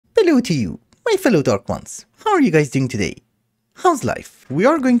Hello to you, my fellow Dark Ones. How are you guys doing today? How's life? We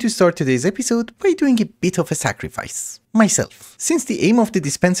are going to start today's episode by doing a bit of a sacrifice. Myself. Since the aim of the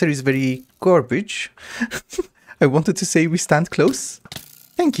dispenser is very garbage, I wanted to say we stand close.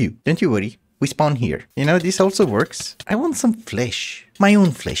 Thank you, don't you worry. We spawn here. You know, this also works. I want some flesh. My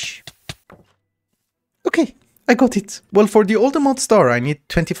own flesh. Okay, I got it. Well, for the Oldemort star, I need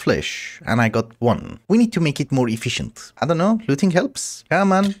 20 flesh, and I got 1. We need to make it more efficient. I don't know, looting helps?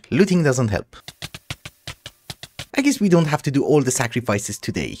 Come on, looting doesn't help. I guess we don't have to do all the sacrifices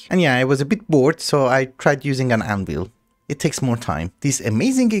today. And yeah, I was a bit bored, so I tried using an anvil. It takes more time. This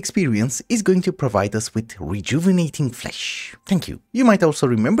amazing experience is going to provide us with rejuvenating flesh. Thank you. You might also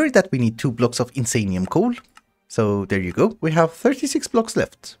remember that we need 2 blocks of insanium coal. So there you go. We have 36 blocks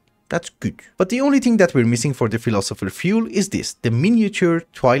left. That's good. But the only thing that we're missing for the philosopher fuel is this, the miniature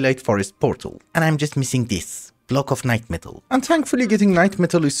Twilight Forest portal. And I'm just missing this block of night metal. And thankfully getting night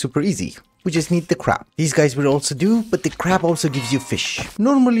metal is super easy. We just need the crab. These guys will also do, but the crab also gives you fish.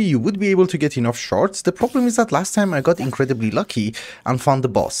 Normally you would be able to get enough shards. The problem is that last time I got incredibly lucky and found the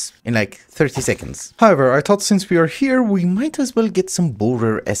boss in like 30 seconds. However, I thought since we are here, we might as well get some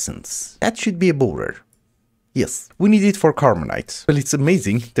borer essence. That should be a borer. Yes, we need it for carbonite. Well, it's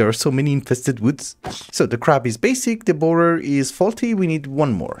amazing. There are so many infested woods. So the crab is basic, the borer is faulty, we need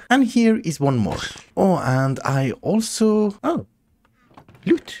 1 more. And here is 1 more. Oh, and I also... Oh,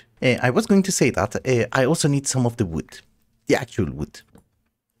 loot. I was going to say that. I also need some of the wood. The actual wood.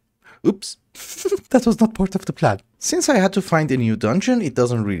 Oops. That was not part of the plan. Since I had to find a new dungeon, it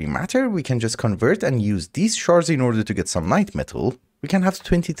doesn't really matter. We can just convert and use these shards in order to get some night metal. We can have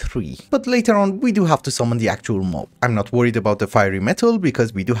 23, but later on we do have to summon the actual mob. I'm not worried about the fiery metal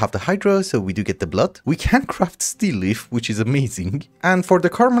because we do have the Hydra, so we do get the blood. We can craft steel leaf, which is amazing. And for the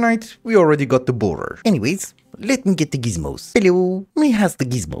carbonite, we already got the borer. Anyways, let me get the gizmos. Hello, me has the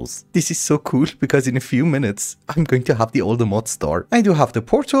gizmos. This is so cool because in a few minutes, I'm going to have the Oldemort star. I do have the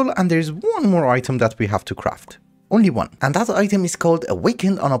portal and there's 1 more item that we have to craft. Only 1. And that item is called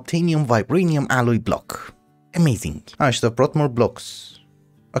Awakened Unobtainium Vibranium Alloy Block. Amazing. I should have brought more blocks.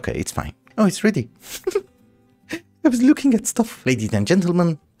 Okay, it's fine. Oh, it's ready. I was looking at stuff. Ladies and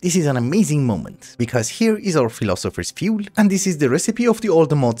gentlemen, this is an amazing moment because here is our philosopher's fuel and this is the recipe of the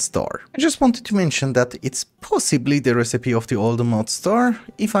Oldemort star. I just wanted to mention that it's possibly the recipe of the Oldemort star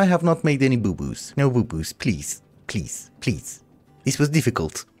if I have not made any boo-boos. No boo-boos, please, please, please. This was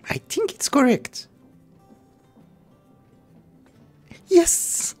difficult. I think it's correct.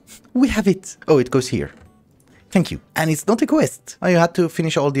 Yes, we have it. Oh, it goes here. Thank you. And it's not a quest. I had to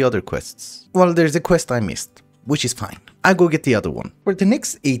finish all the other quests. Well, there's a quest I missed, which is fine. I'll go get the other one. For the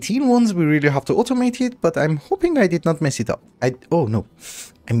next 18 ones, we really have to automate it, but I'm hoping I did not mess it up. Oh no,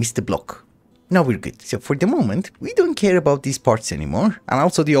 I missed the block. Now we're good. So for the moment, we don't care about these parts anymore. And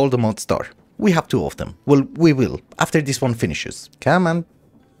also the Oldemort star. We have 2 of them. Well, we will, after this one finishes. Come on.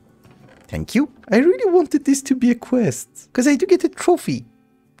 Thank you. I really wanted this to be a quest, because I do get a trophy.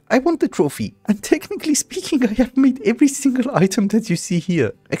 I want the trophy, and technically speaking, I have made every single item that you see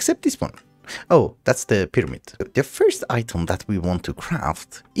here, except this one. Oh, that's the pyramid. The first item that we want to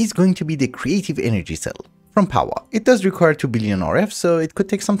craft is going to be the creative energy cell from Power. It does require 2 billion RF, so it could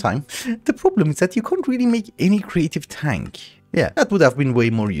take some time. The problem is that you can't really make any creative tank. Yeah, that would have been way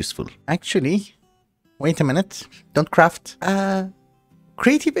more useful. Actually, wait a minute, don't craft.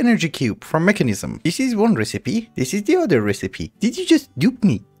 Creative energy cube from Mechanism. This is one recipe, this is the other recipe. Did you just dupe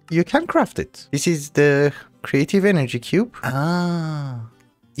me? You can craft it. This is the creative energy cube. Ah,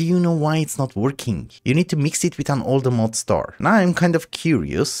 do you know why it's not working? You need to mix it with an Oldemort star. Now I'm kind of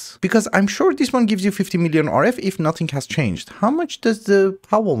curious, because I'm sure this one gives you 50 million RF if nothing has changed. How much does the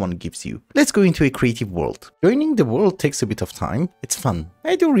Power one gives you? Let's go into a creative world. Joining the world takes a bit of time. It's fun.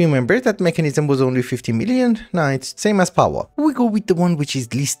 I do remember that Mechanism was only 50 million. Now it's same as Power. We go with the one which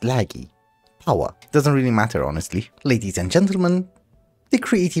is least laggy. Power. Doesn't really matter, honestly. Ladies and gentlemen, the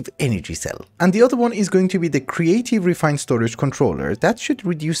creative energy cell. And the other one is going to be the creative refined storage controller. That should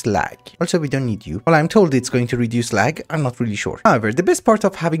reduce lag. Also, we don't need you. Well, I'm told it's going to reduce lag. I'm not really sure. However, the best part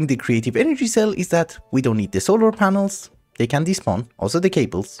of having the creative energy cell is that we don't need the solar panels. They can despawn, also the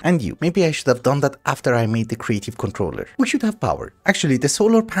cables, and you. Maybe I should have done that after I made the creative controller. We should have power. Actually, the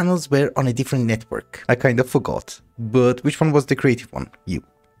solar panels were on a different network. I kind of forgot. But which one was the creative one? You.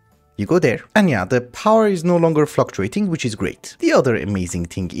 You go there. And yeah, the power is no longer fluctuating, which is great. The other amazing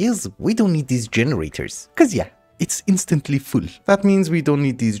thing is we don't need these generators. Because yeah, it's instantly full. That means we don't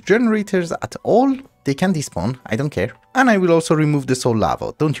need these generators at all. They can despawn, I don't care. And I will also remove the soul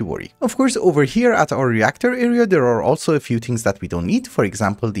lava, don't you worry. Of course, over here at our reactor area, there are also a few things that we don't need. For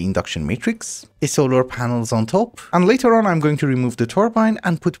example, the induction matrix, the solar panels on top. And later on, I'm going to remove the turbine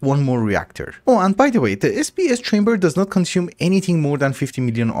and put one more reactor. Oh, and by the way, the SPS chamber does not consume anything more than 50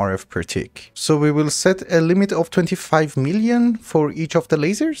 million RF per tick. So we will set a limit of 25 million for each of the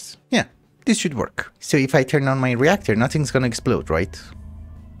lasers. Yeah, this should work. So if I turn on my reactor, nothing's gonna explode, right?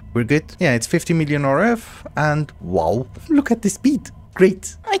 We're good? Yeah, it's 50 million RF, and wow, look at the speed.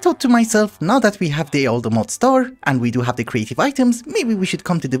 Great. I thought to myself, now that we have the Mod star, and we do have the creative items, maybe we should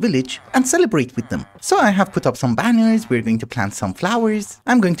come to the village and celebrate with them. So I have put up some banners, we're going to plant some flowers,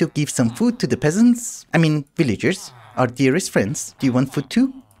 I'm going to give some food to the peasants, I mean villagers, our dearest friends. Do you want food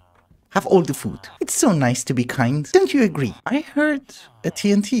too? Have all the food. It's so nice to be kind, don't you agree? I heard a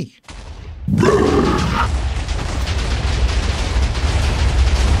TNT.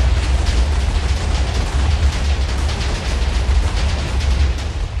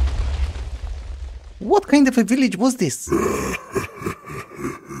 What kind of a village was this?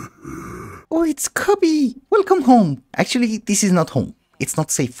 Oh, it's Cubby! Welcome home! Actually, this is not home. It's not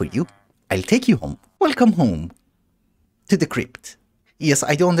safe for you. I'll take you home. Welcome home. To the crypt. Yes,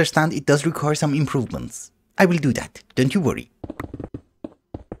 I do understand it does require some improvements. I will do that, don't you worry.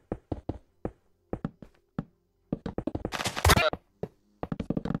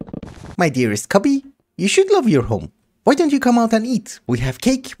 My dearest Cubby, you should love your home. Why don't you come out and eat? We have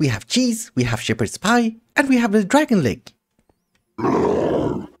cake, we have cheese, we have shepherd's pie, and we have a dragon leg.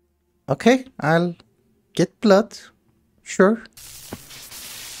 Okay, I'll get blood. Sure.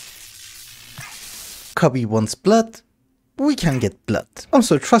 Cubby wants blood. We can get blood.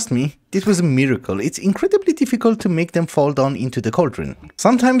 Also, trust me, this was a miracle. It's incredibly difficult to make them fall down into the cauldron.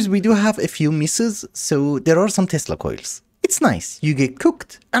 Sometimes we do have a few misses, so there are some Tesla coils. It's nice, you get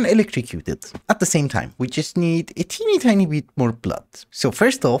cooked and electrocuted. At the same time, we just need a teeny tiny bit more blood. So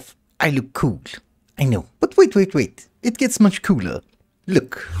first off, I look cool. I know, but wait, it gets much cooler.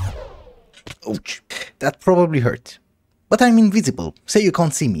 Look. Ouch, that probably hurt. But I'm invisible, so you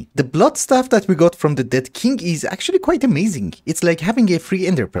can't see me. The blood stuff that we got from the dead king is actually quite amazing. It's like having a free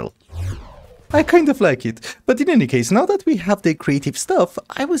ender pearl. I kind of like it, but in any case, now that we have the creative stuff,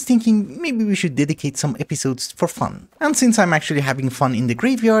 I was thinking maybe we should dedicate some episodes for fun. And since I'm actually having fun in the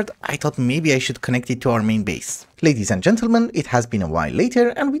graveyard, I thought maybe I should connect it to our main base. Ladies and gentlemen, it has been a while later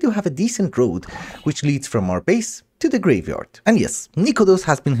and we do have a decent road which leads from our base to the graveyard. And yes, Nikodos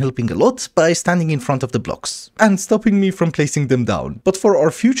has been helping a lot by standing in front of the blocks and stopping me from placing them down. But for our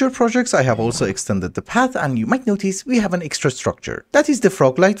future projects, I have also extended the path and you might notice we have an extra structure. That is the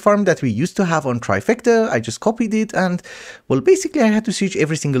frog light farm that we used to have on Trifecta. I just copied it and, well, basically I had to search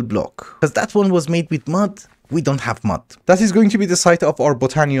every single block because that one was made with mud. We don't have mud. That is going to be the site of our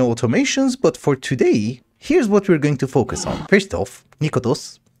Botanio automations, but for today, here's what we're going to focus on. First off,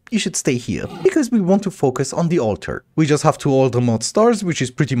 Nikodos, you should stay here, because we want to focus on the altar. We just have 2 Mod stars, which is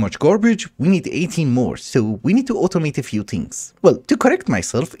pretty much garbage. We need 18 more, so we need to automate a few things. Well, to correct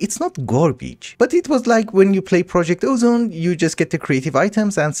myself, it's not garbage, but it was like when you play Project Ozone, you just get the creative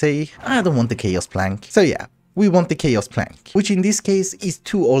items and say, I don't want the chaos plank. So yeah, we want the chaos plank, which in this case is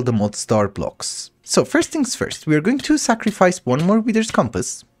 2 Mod star blocks. So first things first, we are going to sacrifice 1 more Wither's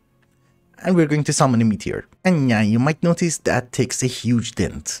Compass, and we're going to summon a meteor. And yeah, you might notice that takes a huge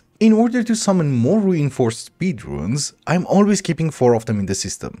dent. In order to summon more reinforced speed runes, I'm always keeping 4 of them in the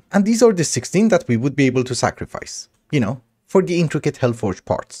system. And these are the 16 that we would be able to sacrifice. You know, for the intricate Hellforge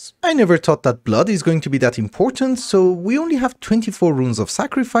parts. I never thought that blood is going to be that important, so we only have 24 runes of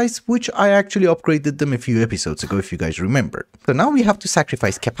sacrifice, which I actually upgraded them a few episodes ago if you guys remember. So now we have to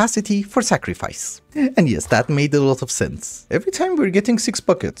sacrifice capacity for sacrifice. And yes, that made a lot of sense. Every time we're getting 6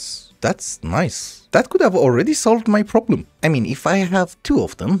 buckets. That's nice. That could have already solved my problem. I mean, if I have 2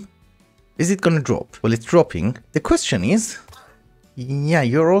 of them, is it gonna drop? Well, it's dropping. The question is, yeah,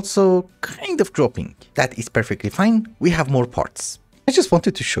 you're also kind of dropping. That is perfectly fine. We have more parts. I just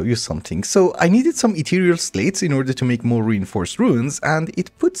wanted to show you something. So I needed some ethereal slates in order to make more reinforced runes, and it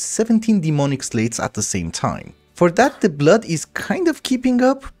puts 17 demonic slates at the same time. For that, the blood is kind of keeping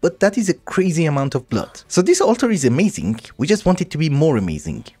up, but that is a crazy amount of blood. So this altar is amazing, we just want it to be more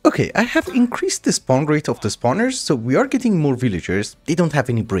amazing. Okay, I have increased the spawn rate of the spawners, so we are getting more villagers. They don't have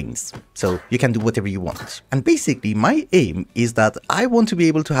any brains, so you can do whatever you want. And basically, my aim is that I want to be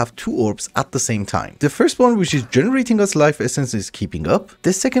able to have 2 orbs at the same time. The first one, which is generating us life essence, is keeping up.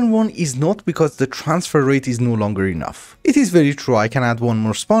 The second one is not, because the transfer rate is no longer enough. It is very true, I can add 1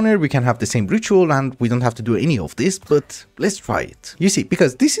 more spawner, we can have the same ritual, and we don't have to do any of this, but let's try it. You see,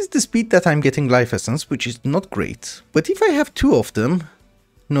 because this is the speed that I'm getting life essence, which is not great. But if I have 2 of them,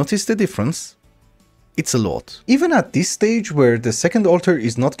 notice the difference. It's a lot. Even at this stage where the second altar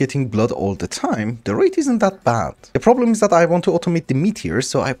is not getting blood all the time, the rate isn't that bad. The problem is that I want to automate the meteors,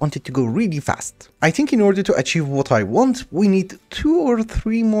 so I want it to go really fast. I think in order to achieve what I want, we need 2 or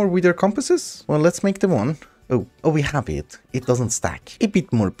 3 more wither compasses. Well, let's make them one. Oh, we have it. It doesn't stack. A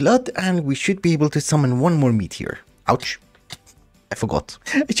bit more blood and we should be able to summon 1 more meteor. Ouch. I forgot.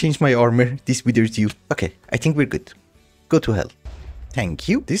 I changed my armor. This withers you. Okay, I think we're good. Go to hell. Thank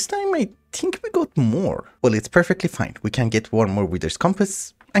you. This time I think we got more. Well, it's perfectly fine. We can get 1 more wither's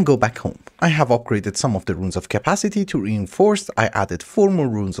compass and go back home. I have upgraded some of the runes of capacity to reinforced. I added 4 more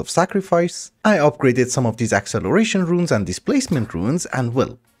runes of sacrifice. I upgraded some of these acceleration runes and displacement runes, and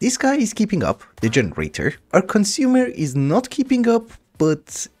well, this guy is keeping up, the generator. Our consumer is not keeping up,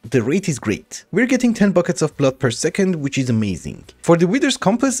 but the rate is great. We're getting 10 buckets of blood per second, which is amazing. For the wither's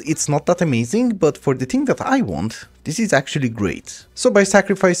compass, it's not that amazing, but for the thing that I want, this is actually great. So by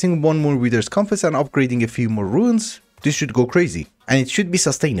sacrificing 1 more wither's compass and upgrading a few more runes, this should go crazy. And it should be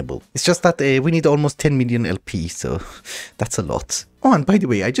sustainable. It's just that we need almost 10 million LP, so that's a lot. Oh, and by the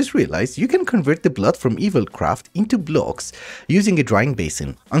way, I just realized you can convert the blood from Evil Craft into blocks using a drying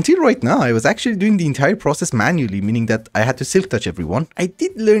basin. Until right now, I was actually doing the entire process manually, meaning that I had to silk touch everyone. I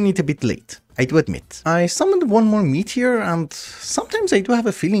did learn it a bit late, I do admit. I summoned 1 more meteor, and sometimes I do have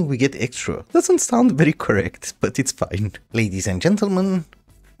a feeling we get extra. Doesn't sound very correct, but it's fine. Ladies and gentlemen,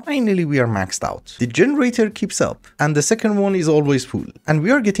 finally we are maxed out. The generator keeps up, and the second one is always full. And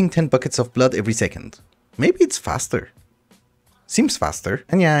we are getting 10 buckets of blood every second. Maybe it's faster. Seems faster.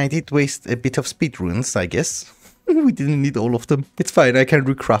 And yeah, I did waste a bit of speed runes, I guess. We didn't need all of them. It's fine, I can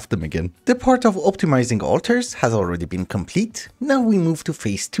recraft them again. The part of optimizing altars has already been complete. Now we move to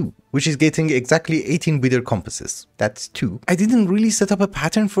phase 2, which is getting exactly 18 wither compasses. That's 2. I didn't really set up a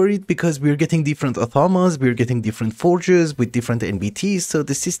pattern for it because we're getting different athamas, we're getting different forges with different NBTs, so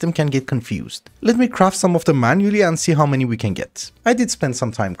the system can get confused. Let me craft some of them manually and see how many we can get. I did spend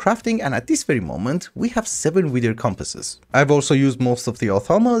some time crafting, and at this very moment, we have 7 wither compasses. I've also used most of the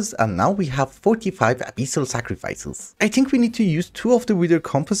athamas, and now we have 45 abyssal sacrifices. I think we need to use 2 of the wither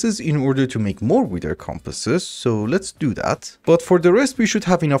compasses in order to make more wither compasses, so let's do that. But for the rest, we should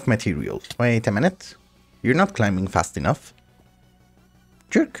have enough material. Wait a minute. You're not climbing fast enough.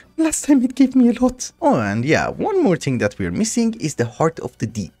 Jerk. Last time it gave me a lot. Oh, and yeah, one more thing that we're missing is the Heart of the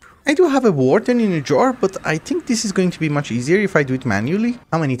Deep. I do have a warden in a jar, but I think this is going to be much easier if I do it manually.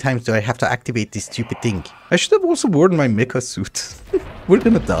 How many times do I have to activate this stupid thing? I should have also worn my mecha suit. We're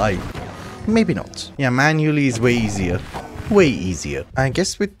gonna die. Maybe not. Yeah, manually is way easier. Way easier. I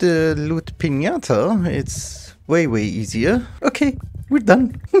guess with the loot piñata, it's way easier. Okay, we're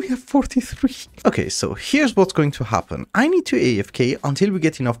done. We have 43. Okay, so here's what's going to happen. I need to AFK until we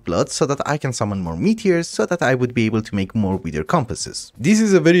get enough blood so that I can summon more meteors so that I would be able to make more wither compasses. This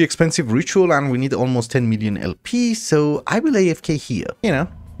is a very expensive ritual and we need almost 10 million LP, so I will AFK here. You know,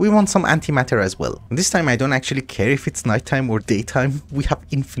 we want some antimatter as well. This time I don't actually care if it's nighttime or daytime. We have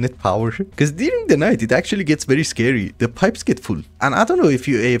infinite power. Because during the night it actually gets very scary. The pipes get full. And I don't know, if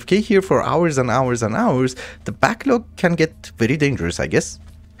you AFK here for hours and hours and hours, the backlog can get very dangerous, I guess.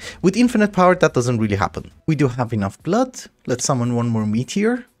 With infinite power that doesn't really happen. We do have enough blood. Let's summon 1 more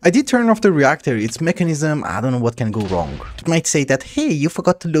meteor. I did turn off the reactor. Its mechanism, I don't know what can go wrong. It might say that, hey, you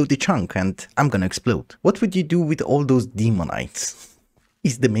forgot to load the chunk and I'm gonna explode. What would you do with all those demonites?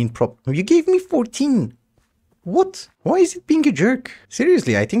 Is the main problem. You gave me 14. What? Why is it being a jerk?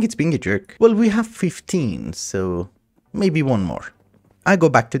 Seriously, I think it's being a jerk. Well, we have 15, so maybe 1 more. I go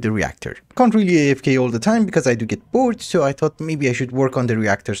back to the reactor. Can't really AFK all the time because I do get bored, so I thought maybe I should work on the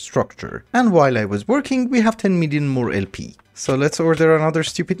reactor structure. And while I was working, we have 10 million more LP. So let's order another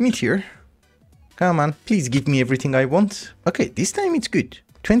stupid meteor. Come on, please give me everything I want. Okay, this time it's good.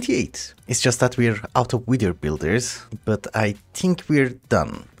 28. It's just that we're out of wither builders, but I think we're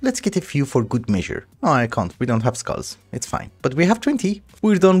done. Let's get a few for good measure. Oh, I can't. We don't have skulls. It's fine. But we have 20.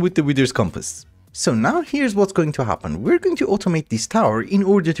 We're done with the wither's compass. So now here's what's going to happen. We're going to automate this tower in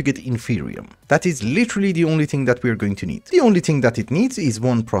order to get Inferium. That is literally the only thing that we're going to need. The only thing that it needs is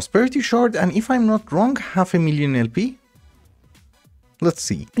 1 prosperity shard, and if I'm not wrong, 500,000 LP. Let's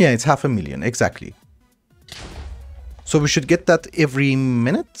see. Yeah, it's 500,000, exactly. So we should get that every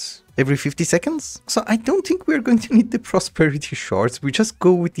minute, every 50 seconds. So I don't think we're going to need the prosperity shards. We just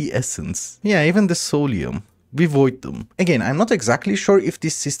go with the essence. Yeah, even the solium. We void them. Again, I'm not exactly sure if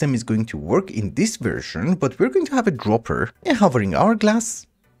this system is going to work in this version, but we're going to have a dropper, a hovering hourglass.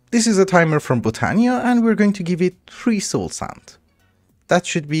 This is a timer from Botania, and we're going to give it 3 soul sand. That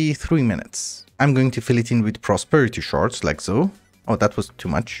should be 3 minutes. I'm going to fill it in with prosperity shards, like so. Oh, that was too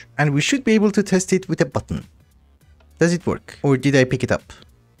much. And we should be able to test it with a button. Does it work? Or did I pick it up?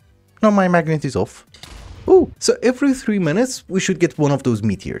 No, my magnet is off. Oh, so every 3 minutes, we should get one of those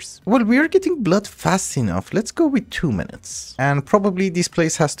meteors. Well, we are getting blood fast enough. Let's go with 2 minutes. And probably this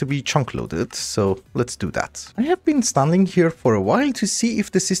place has to be chunk loaded, so let's do that. I have been standing here for a while to see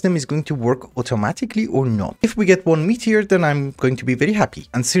if the system is going to work automatically or not. If we get one meteor, then I'm going to be very happy.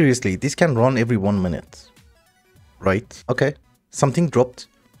 And seriously, this can run every 1 minute. Right? Okay. Something dropped.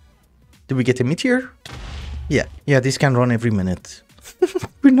 Did we get a meteor? Yeah, this can run every minute.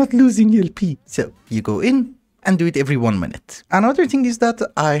 We're not losing LP. So you go in and do it every 1 minute. Another thing is that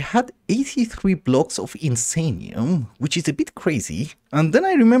I had 83 blocks of insanium, which is a bit crazy. And then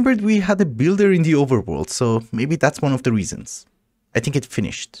I remembered we had a builder in the overworld, so maybe that's one of the reasons. I think it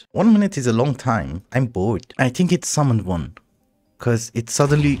finished. 1 minute is a long time. I'm bored. I think it summoned one, because it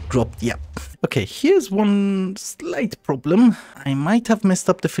suddenly dropped. Yeah. Okay, here's one slight problem. I might have messed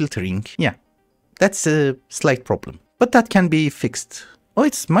up the filtering. Yeah, that's a slight problem. But that can be fixed. Oh,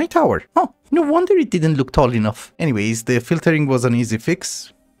 it's my tower. Oh, no wonder it didn't look tall enough. Anyways, the filtering was an easy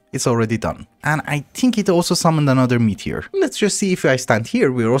fix. It's already done. And I think it also summoned another meteor. Let's just see if I stand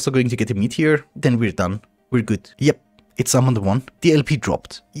here. We're also going to get a meteor. Then we're done. We're good. Yep, it summoned one. The LP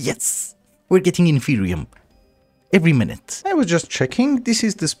dropped. Yes, we're getting Inferium every minute. I was just checking. This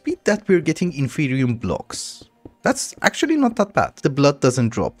is the speed that we're getting Inferium blocks. That's actually not that bad. The blood doesn't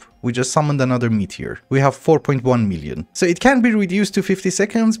drop. We just summoned another meteor. We have 4.1 million. So it can be reduced to 50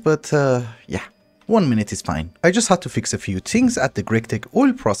 seconds, but yeah. 1 minute is fine. I just had to fix a few things at the GregTech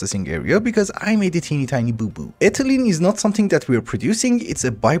oil processing area because I made a teeny tiny boo-boo. Ethylene is not something that we're producing, it's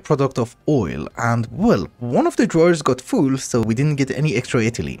a byproduct of oil. And well, one of the drawers got full, so we didn't get any extra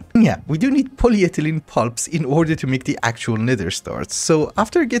ethylene. Yeah, we do need polyethylene pulps in order to make the actual nether stars. So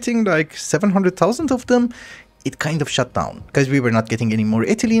after getting like 700,000 of them, it kind of shut down because we were not getting any more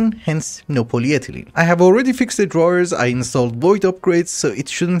ethylene, hence no polyethylene. I have already fixed the drawers, I installed void upgrades, so it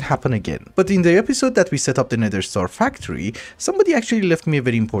shouldn't happen again. But in the episode that we set up the nether star factory, somebody actually left me a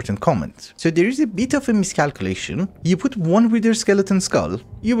very important comment. So there is a bit of a miscalculation. You put one wither skeleton skull,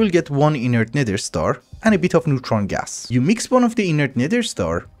 you will get one inert nether star and a bit of neutron gas. You mix one of the inert nether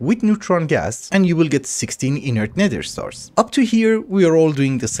star with neutron gas and you will get 16 inert nether stars. Up to here, we are all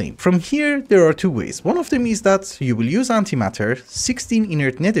doing the same. From here, there are two ways. One of them is that you will use antimatter, 16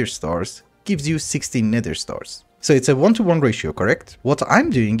 inert nether stars gives you 16 nether stars. So it's a 1-to-1 ratio, correct? What I'm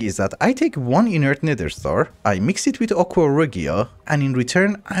doing is that I take one inert nether star, I mix it with aqua regia, and in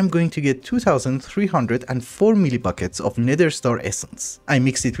return I'm going to get 2304 millibuckets of nether star essence. I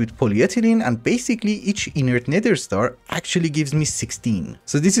mix it with polyethylene and basically each inert nether star actually gives me 16.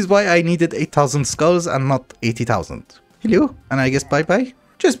 So this is why I needed 8000 skulls and not 80,000. Hello, and I guess bye-bye.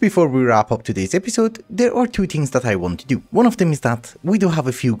 Just before we wrap up today's episode, there are two things that I want to do. One of them is that we do have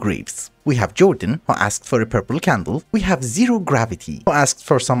a few graves. We have Jordan, who asked for a purple candle. We have Zero Gravity, who asked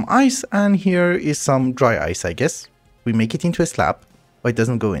for some ice, and here is some dry ice, I guess. We make it into a slab. Oh, it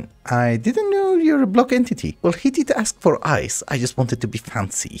doesn't go in. I didn't know you're a block entity. Well, he did ask for ice. I just wanted to be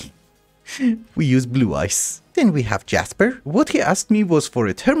fancy. We use blue ice. Then we have Jasper. What he asked me was for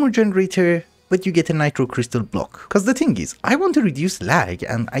a thermo generator, but you get a nitro crystal block. Cause the thing is, I want to reduce lag,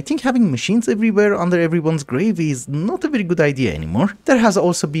 and I think having machines everywhere under everyone's grave is not a very good idea anymore. There has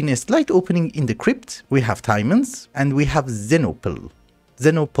also been a slight opening in the crypt. We have Timons, and we have Xenopole.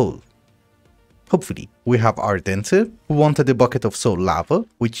 Hopefully. We have Ardente, who wanted a bucket of soul lava,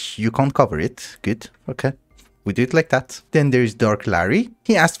 which you can't cover it. Good, okay. We do it like that. Then there's Dark Larry.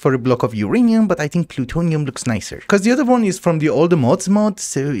 He asked for a block of uranium, but I think plutonium looks nicer. Because the other one is from the All the Mods mod,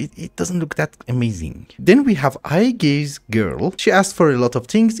 so it doesn't look that amazing. Then we have Eye Gaze Girl. She asked for a lot of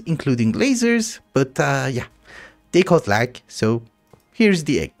things, including lasers, but yeah, they cause lag, so here's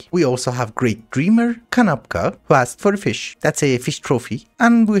the egg. We also have Great Dreamer, Kanapka, who asked for a fish. That's a fish trophy.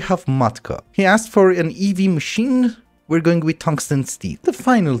 And we have Matka. He asked for an EV machine. We're going with tungsten steel. The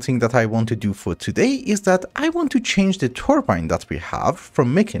final thing that I want to do for today is that I want to change the turbine that we have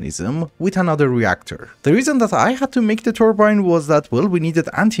from mechanism with another reactor. The reason that I had to make the turbine was that, well, we needed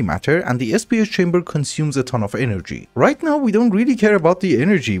antimatter and the SPS chamber consumes a ton of energy. Right now, we don't really care about the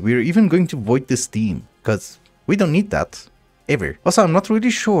energy. We're even going to void the steam because we don't need that. Ever. Also, I'm not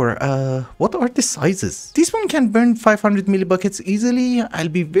really sure, what are the sizes? This one can burn 500 millibuckets easily. I'll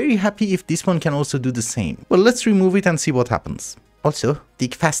be very happy if this one can also do the same. Well, let's remove it and see what happens. Also,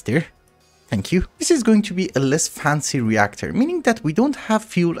 dig faster. Thank you. This is going to be a less fancy reactor, meaning that we don't have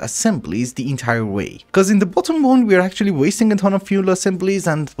fuel assemblies the entire way. Because in the bottom one, we're actually wasting a ton of fuel assemblies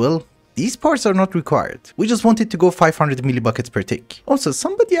and, well, These parts are not required. We just want it to go 500 millibuckets per tick. Also,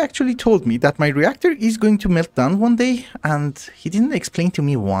 somebody actually told me that my reactor is going to melt down one day, and he didn't explain to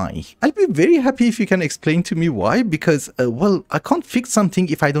me why. I'll be very happy if you can explain to me why, because, well, I can't fix something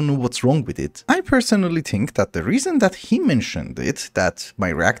if I don't know what's wrong with it. I personally think that the reason that he mentioned it, that my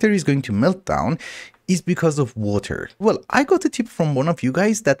reactor is going to melt down, is because of water. Well, I got a tip from one of you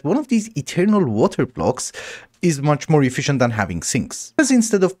guys that one of these eternal water blocks is much more efficient than having sinks. Because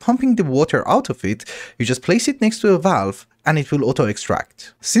instead of pumping the water out of it, you just place it next to a valve and it will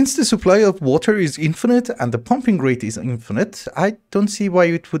auto-extract. Since the supply of water is infinite and the pumping rate is infinite, I don't see why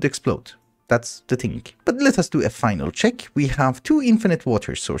it would explode. That's the thing. But let us do a final check. We have 2 infinite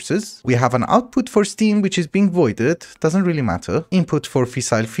water sources. We have an output for steam, which is being voided. Doesn't really matter. Input for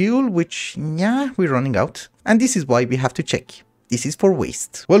fissile fuel, which, yeah, we're running out. And this is why we have to check. This is for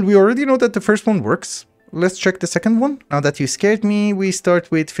waste. Well, we already know that the first one works. Let's check the second one. Now that you scared me, we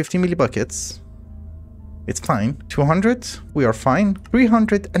start with 50 millibuckets. It's fine. 200, we are fine.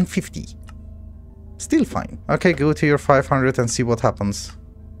 350. Still fine. Okay, go to your 500 and see what happens.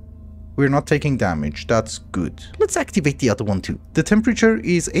 We're not taking damage, that's good. Let's activate the other one too. The temperature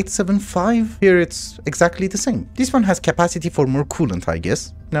is 875, here it's exactly the same. This one has capacity for more coolant, I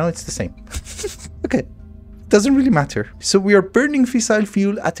guess. No, it's the same. Okay, doesn't really matter. So we are burning fissile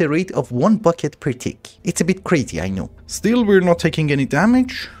fuel at a rate of 1 bucket per tick. It's a bit crazy, I know. Still, we're not taking any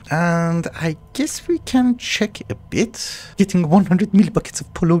damage, and I guess we can check a bit. Getting 100 millibuckets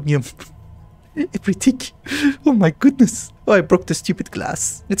of polonium. Every tick. Oh my goodness. Oh, I broke the stupid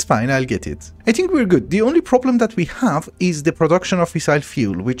glass. It's fine, I'll get it. I think we're good. The only problem that we have is the production of fissile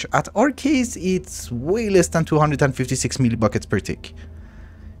fuel, which at our case, it's way less than 256 millibuckets per tick.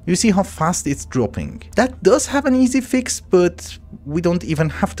 You see how fast it's dropping. That does have an easy fix, but we don't even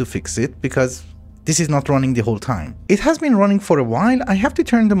have to fix it because this is not running the whole time. It has been running for a while. I have to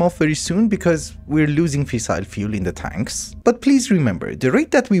turn them off very soon because we're losing fissile fuel in the tanks. But please remember, the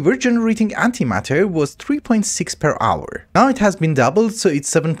rate that we were generating antimatter was 3.6 per hour. Now it has been doubled, so it's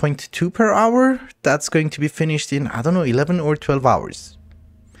 7.2 per hour. That's going to be finished in, I don't know, 11 or 12 hours.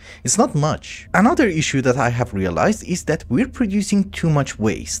 It's not much. Another issue that I have realized is that we're producing too much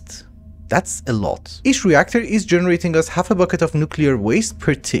waste. That's a lot. Each reactor is generating us half a bucket of nuclear waste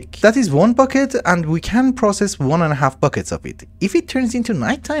per tick. That is 1 bucket, and we can process 1.5 buckets of it. If it turns into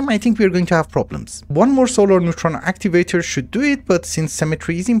nighttime, I think we're going to have problems. 1 more solar neutron activator should do it, but since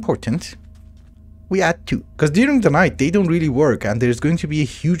symmetry is important, we add 2. Because during the night, they don't really work, and there's going to be a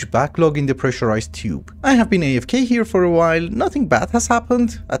huge backlog in the pressurized tube. I have been AFK here for a while, nothing bad has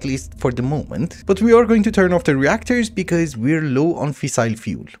happened, at least for the moment. But we are going to turn off the reactors because we're low on fissile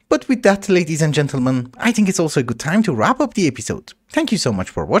fuel. But with that, ladies and gentlemen, I think it's also a good time to wrap up the episode. Thank you so much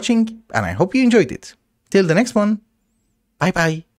for watching, and I hope you enjoyed it. Till the next one, bye bye.